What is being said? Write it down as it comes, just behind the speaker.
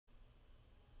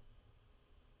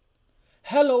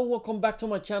Hello, welcome back to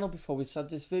my channel. Before we start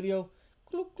this video,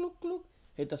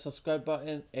 hit the subscribe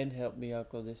button and help me out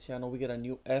grow this channel. We got a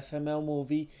new SML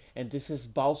movie, and this is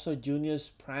Bowser Jr.'s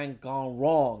Prank Gone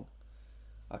Wrong.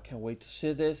 I can't wait to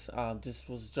see this. This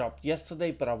was dropped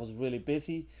yesterday, but I was really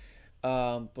busy.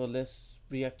 But let's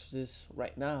react to this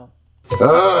right now.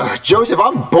 Joseph,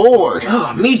 I'm bored.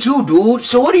 Oh, me too, dude.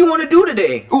 So what do you want to do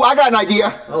today? Ooh, I got an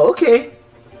idea. Oh, okay.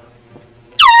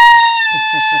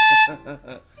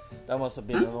 That must have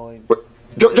been annoying.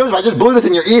 Joseph, I just blew this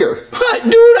in your ear. But,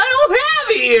 dude, I don't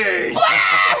have ears.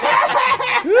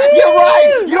 You're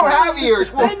right. You don't have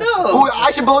ears. Well, I know. Ooh,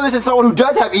 I should blow this in someone who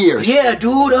does have ears. Yeah,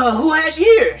 dude. Who has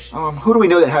ears? Who do we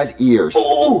know that has ears?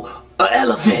 Oh, an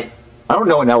elephant. I don't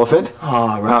know an elephant.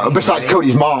 All right. Besides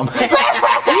Cody's mom.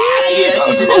 Yeah,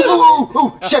 she's an elephant.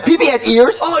 Ooh, Chef Pee Pee has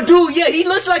ears. Oh, dude, yeah, he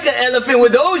looks like an elephant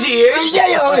with those ears.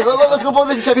 Yeah, okay, let's go blow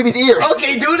this in Chef Pee Pee's ears.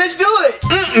 Okay, dude, let's do it.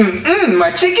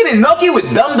 My chicken and gnocchi with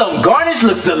dum-dum garnish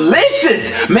looks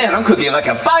delicious. Man, I'm cooking like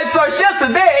a 5-star chef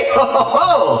today.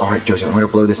 All right, Joseph, I'm going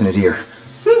to blow this in his ear.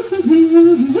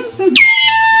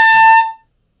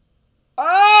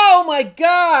 Oh my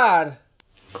God!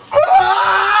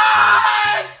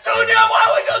 Junior, why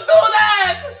would you do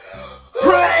that?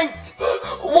 Pranked!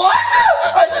 What?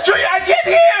 Junior, I can't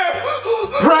hear!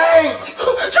 Pranked!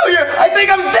 Junior, I think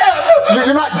I'm deaf!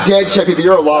 You're not dead, Chef Pee Pee,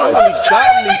 you're alive. Oh, you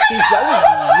got me, Steve. That was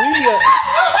really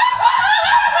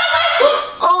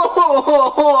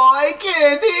Oh, I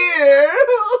can't hear!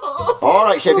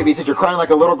 Alright, Chef Pee Pee, since you're crying like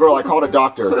a little girl, I called a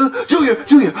doctor. Junior,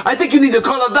 I think you need to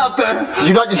call a doctor! Did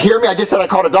you not just hear me? I just said I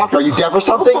called a doctor. Are you deaf or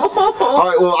something?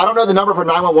 Alright, well, I don't know the number for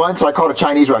 911, so I called a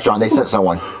Chinese restaurant. They sent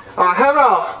someone.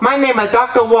 Hello, my name is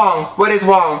Dr. Wong. What is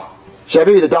wrong? Chef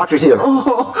Pee Pee, the doctor's here. Doctor!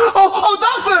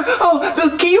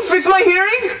 Can you fix my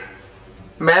hearing?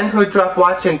 Men who drop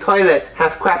watch in toilet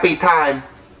have crappy time.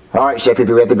 Alright, Chef Pee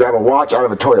Pee, we have to grab a watch out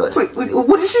of a toilet. Wait, what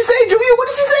did she say, Junior? What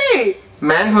did she say?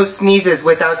 Man who sneezes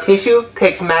without tissue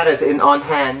takes matters in own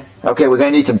hands. Okay, we're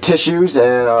gonna need some tissues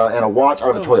and a watch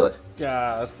out of a toilet.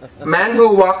 God. Man who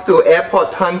walk through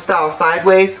airport turnstile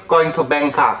sideways going to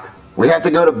Bangkok. We have to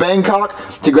go to Bangkok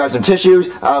to grab some tissues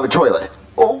out of a toilet.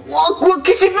 Oh,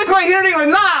 can she fix my hearing or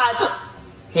not?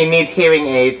 He needs hearing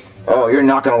aids. Oh, you're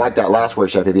not gonna like that last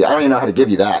word, Chef Pee Pee. I don't even know how to give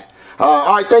you that.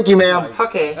 Alright, thank you, ma'am.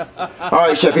 Okay.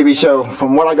 Alright, Chef Pee Pee, so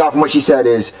from what I got from what she said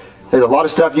is, there's a lot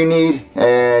of stuff you need,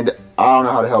 and I don't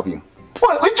know how to help you. Wait,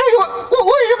 Junior,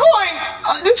 where are you going?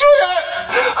 Junior,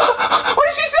 what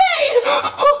did she say?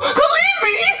 Don't leave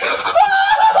me!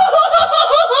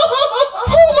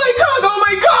 Oh my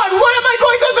God, what am I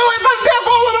going to do if I'm deaf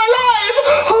all of my life?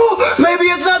 Oh, maybe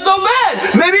it's not so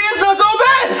bad,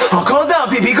 Oh, calm down,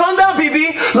 Pee-Pee,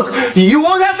 Look, you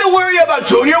won't have to worry about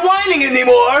Junior whining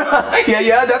anymore.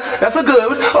 Yeah, that's a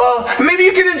good. Maybe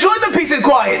you can enjoy the peace and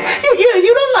quiet.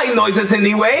 You don't like noises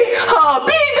anyway.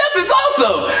 Being deaf is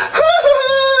awesome.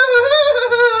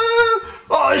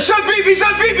 Oh, shut Pee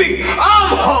Pee.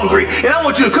 I'm hungry, and I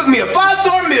want you to cook me a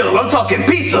 5-star meal. I'm talking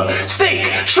pizza, steak,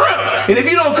 shrimp, and if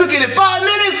you don't cook it in 5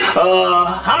 minutes,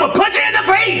 I'm gonna punch you in the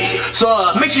face.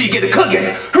 So make sure you get it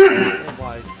cooking. Oh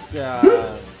my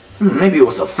God. Maybe it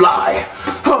was a fly.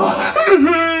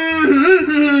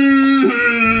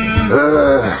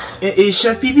 Is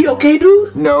Chef Pee Pee okay,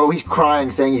 dude? No, he's crying,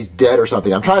 saying he's dead or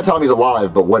something. I'm trying to tell him he's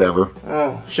alive, but whatever.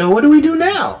 Oh, so what do we do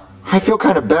now? I feel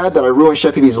kind of bad that I ruined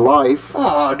Chef Pee Pee's life.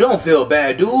 Oh, don't feel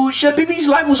bad, dude. Chef Pee Pee's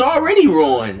life was already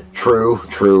ruined. True.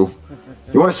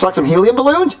 You want to suck some helium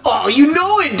balloons? Oh, you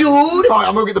know it, dude. Alright,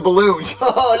 I'm gonna get the balloons.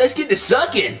 Oh, let's get to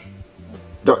sucking.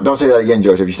 Don't say that again,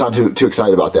 Joseph. You sound too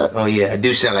excited about that. Oh, yeah, I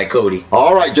do sound like Cody.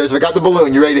 Alright, Joseph, I got the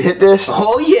balloon. You ready to hit this?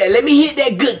 Oh, yeah, let me hit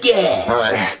that good gas.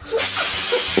 Alright.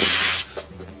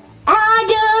 Oh,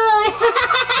 dude!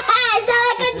 I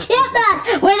sound like a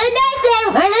chipmunk! Where the nuts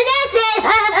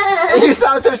at? You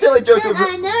sound so silly, Joseph.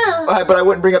 I know. Alright, but I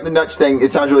wouldn't bring up the nuts thing.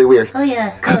 It sounds really weird. Oh,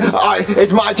 yeah. Alright,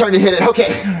 it's my turn to hit it.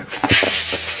 Okay.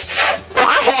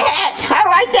 How do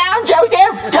I sound,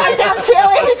 Joseph? Do I sound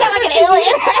silly? You sound like an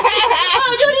alien.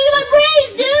 Oh, dude, eat my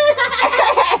brains, dude!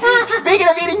 Speaking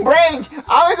of eating brains,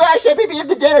 I'm gonna go ask Chef Pee Pee if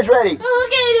the dinner's ready.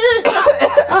 Okay, dude.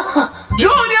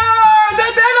 Junior, the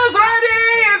dinner's ready!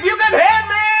 If you can hear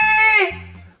me!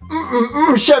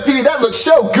 Chef Pee Pee, that looks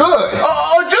so good.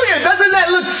 Oh, Junior, doesn't that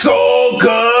look so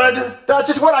good? That's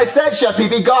just what I said, Chef Pee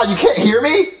Pee. God, you can't hear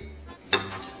me?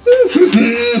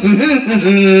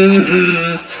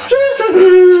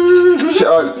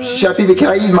 Chef Pee Pee, can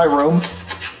I eat in my room?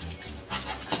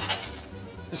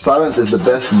 Silence is the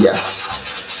best yes.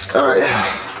 Alright.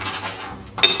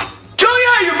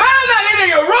 Junior, you better not eat in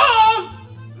your room!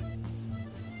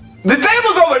 The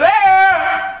table's over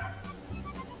there!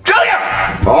 Junior!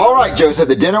 Alright, Joseph,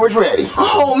 the dinner was ready.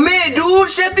 Oh man,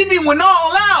 dude, Chef Pee Pee went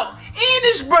all out. And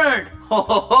it's burned.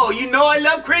 Oh, you know I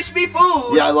love crispy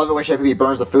food. Yeah, I love it when Chef Pee Pee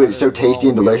burns the food. It's so tasty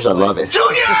and delicious. I love it.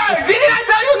 Junior, didn't I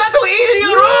tell you not to eat in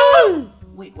your room?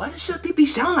 Wait, why does Chef Pee Pee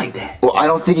sound like that? Well, I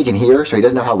don't think he can hear, so he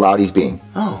doesn't know how loud he's being.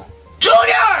 Oh.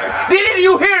 Junior, didn't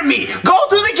you hear me? Go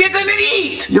to the kitchen and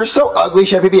eat. You're so ugly,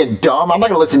 Chef Pee Pee, and dumb. I'm not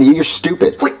gonna listen to you. You're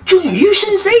stupid. Wait, Junior, you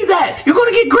shouldn't say that. You're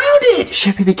gonna get grounded.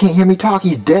 Chef Pee Pee can't hear me talk.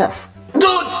 He's deaf.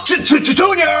 Dude,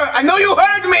 Junior, I know you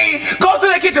heard me. Go to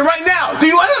the kitchen right now. Do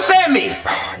you understand me?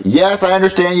 Yes, I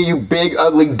understand you, you big,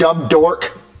 ugly, dumb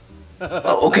dork.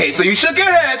 Okay, so you shook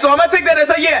your head, so I'm gonna take that as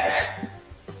a yes.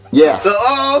 Yes.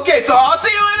 Okay, so I'll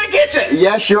see you in the kitchen.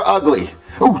 Yes, you're ugly.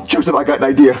 Oh, Joseph, I got an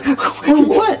idea.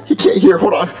 What? He can't hear.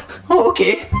 Hold on. Oh,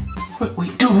 okay.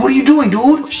 Wait, dude, what are you doing,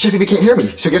 dude? Chef Pee Pee can't hear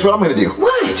me, so guess what I'm gonna do?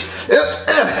 What?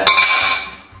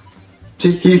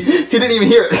 See, he didn't even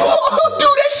hear it. Oh,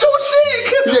 dude, that's so sick.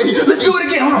 Yeah, Let's do it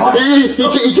again. Hold on.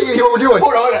 He can't hear what we're doing.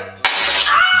 Hold on.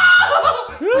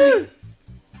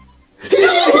 He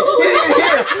didn't even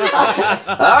hear it.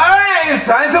 All right, it's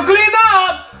time to clean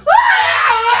up.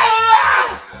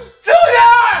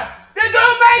 Junior, did you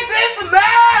make this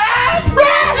mess?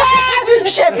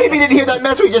 Chef Pee Pee didn't hear that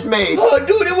mess we just made. Oh,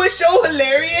 dude, it was so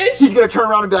hilarious. He's gonna turn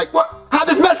around and be like, what? How'd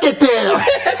this mess get there?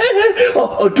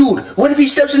 Oh, dude, what if he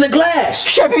steps in the glass?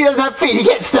 Chef Pee Pee doesn't have feet. He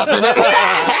can't step in it.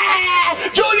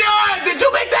 Junior, did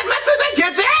you make that mess in the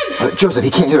kitchen? Joseph,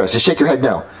 he can't hear us. Just shake your head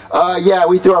no. Yeah,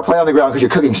 we threw our plate on the ground because your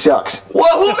cooking sucks.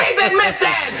 Well, who made that mess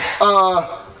then?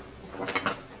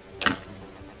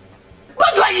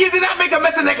 Buzz Lightyear did not make a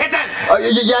mess in the kitchen.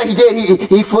 Yeah, he did.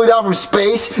 He flew down from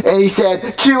space and he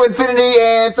said, to infinity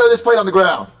and throw this plate on the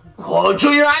ground. Oh,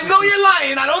 Junior, I know you're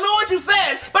lying. I don't know what you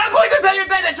said, but I'm going to tell your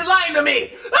dad that you're lying to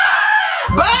me.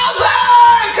 Bowser,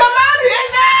 come out here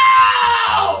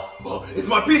now! Oh, is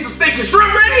my piece of steak and shrimp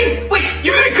ready? Wait,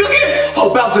 you didn't cook it? Oh,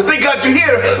 Bowser, thank God you're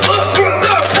here.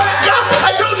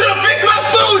 I told you to fix my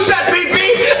food, Chef Pee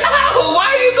Pee. Why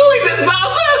are you doing this,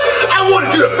 Bowser? I wanted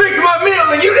you to fix my meal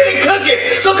and you didn't cook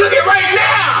it, so cook it right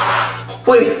now.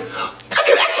 Wait, I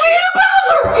can actually hear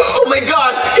Bowser. Oh my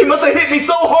God, he must have hit me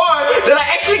so hard that I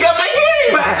actually got my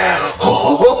hearing back.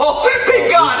 Oh,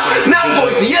 thank God. Now I'm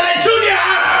going to yell at Junior.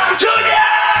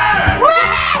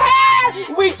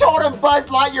 We told him Buzz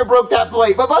Lightyear broke that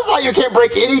plate, but Buzz Lightyear can't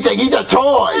break anything. He's a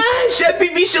toy. Chef Pee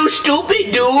Pee so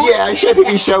stupid, dude. Yeah, Chef Pee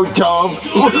Pee's so dumb.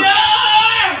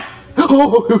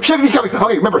 Oh, Chef Pee Pee's coming.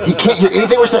 Okay, remember, he can't hear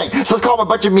anything we're saying, so let's call him a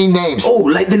bunch of mean names. Oh,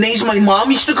 like the names my mom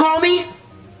used to call me?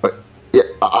 Yeah,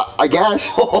 I guess.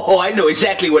 Oh, I know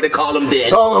exactly what to call him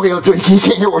then. Oh, okay, let's do it. He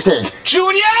can't hear what we're saying.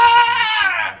 Junior!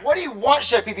 What do you want,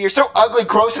 Chef Pee Pee? You're so ugly,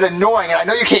 gross, and annoying, and I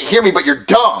know you can't hear me, but you're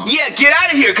dumb. Yeah, get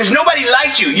out of here, because nobody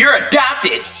likes you. You're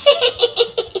adopted.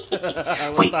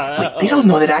 Wait, they don't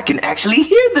know that I can actually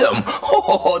hear them.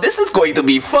 Oh, this is going to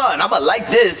be fun. I'ma like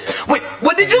this. Wait,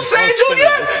 what did you say,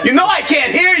 Junior? You know I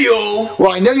can't hear you.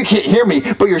 Well, I know you can't hear me,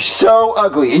 but you're so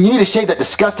ugly, and you need to shave that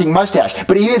disgusting mustache.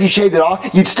 But even if you shaved it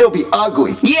off, you'd still be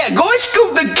ugly. Yeah, go and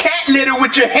scoop the cat litter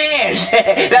with your hands.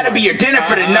 That'll be your dinner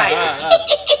for the night.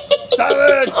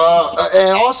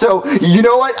 And also, you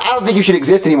know what? I don't think you should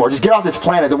exist anymore. Just get off this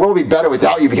planet. The world will be better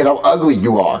without you because how ugly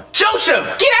you are.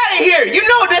 Joseph, get out of here. You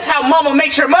know that's how Mama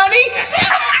makes her money.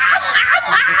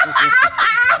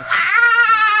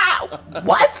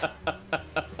 What?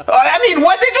 I mean,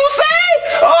 what did you say?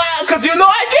 Because you know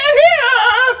I can't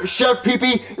hear. Chef Pee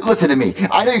Pee, listen to me.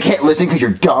 I know you can't listen because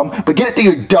you're dumb, but get it through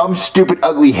your dumb, stupid,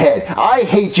 ugly head. I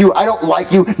hate you. I don't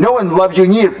like you. No one loves you.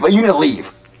 You need to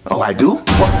leave. Oh, I do?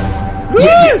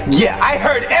 Yeah, I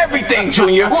heard everything,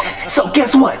 Junior. So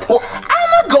guess what? I'm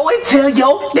gonna go and tell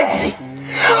your daddy.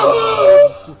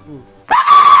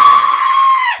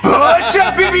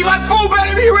 Chef Pee Pee, my food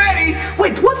better be ready.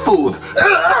 Wait, what food?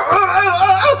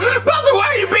 Bowser, why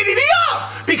are you beating me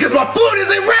up? Because my food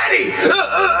isn't ready.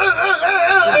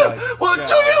 Well,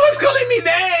 Junior was calling me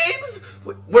names.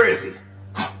 Where is he?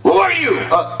 Who are you?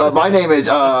 My name is,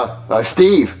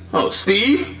 Steve. Oh,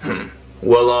 Steve?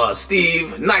 Well,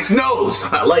 Steve, nice nose.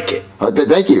 I like it.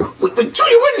 Thank you. Junior,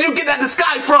 where did you get that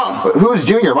disguise from? Who's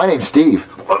Junior? My name's Steve.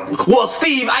 Well,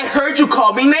 Steve, I heard you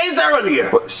call me names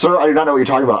earlier. Sir, I do not know what you're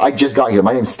talking about. I just got here.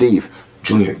 My name's Steve.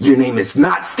 Junior, your name is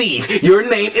not Steve. Your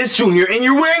name is Junior, and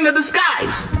you're wearing a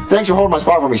disguise. Thanks for holding my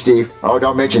spot for me, Steve. Oh,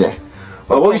 don't mention it.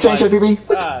 What were you saying, Chef Pee Pee?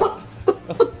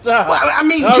 I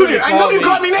mean, Junior, I know you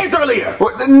called me names earlier.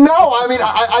 No, I mean,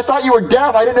 I thought you were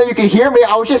deaf. I didn't know you could hear me.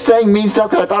 I was just saying mean stuff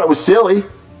because I thought it was silly.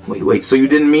 Wait, so you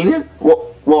didn't mean it?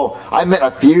 Well, I meant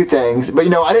a few things, but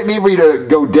I didn't mean for you to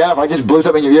go deaf. I just blew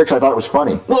something in your ear because I thought it was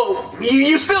funny. Well,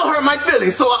 you still hurt my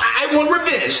feelings, so I want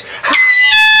revenge.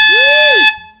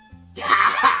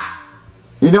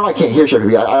 You know I can't hear Sugar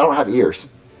Bee. I don't have ears.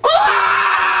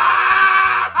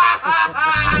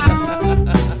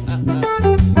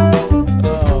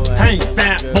 Hey,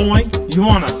 fat boy, you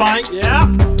wanna fight?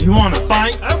 Yeah. You wanna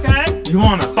fight? Okay. You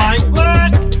wanna fight?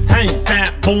 What? Hey,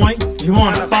 fat boy, you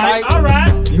wanna fight?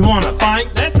 Alright. You wanna fight?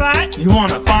 Let's fight. You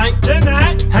wanna fight?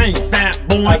 Tonight. Hey, fat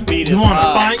boy, you wanna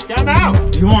fight? Come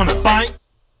out. You wanna fight?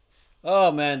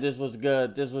 Oh man, this was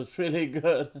good. This was really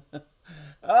good.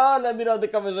 Oh, let me know in the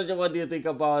comment section what do you think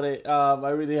about it. I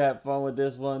really had fun with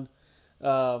this one.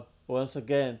 Once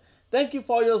again, thank you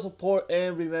for your support,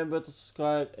 and remember to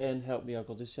subscribe and help me out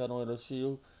with this channel, and I'll see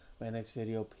you in my next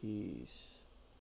video. Peace.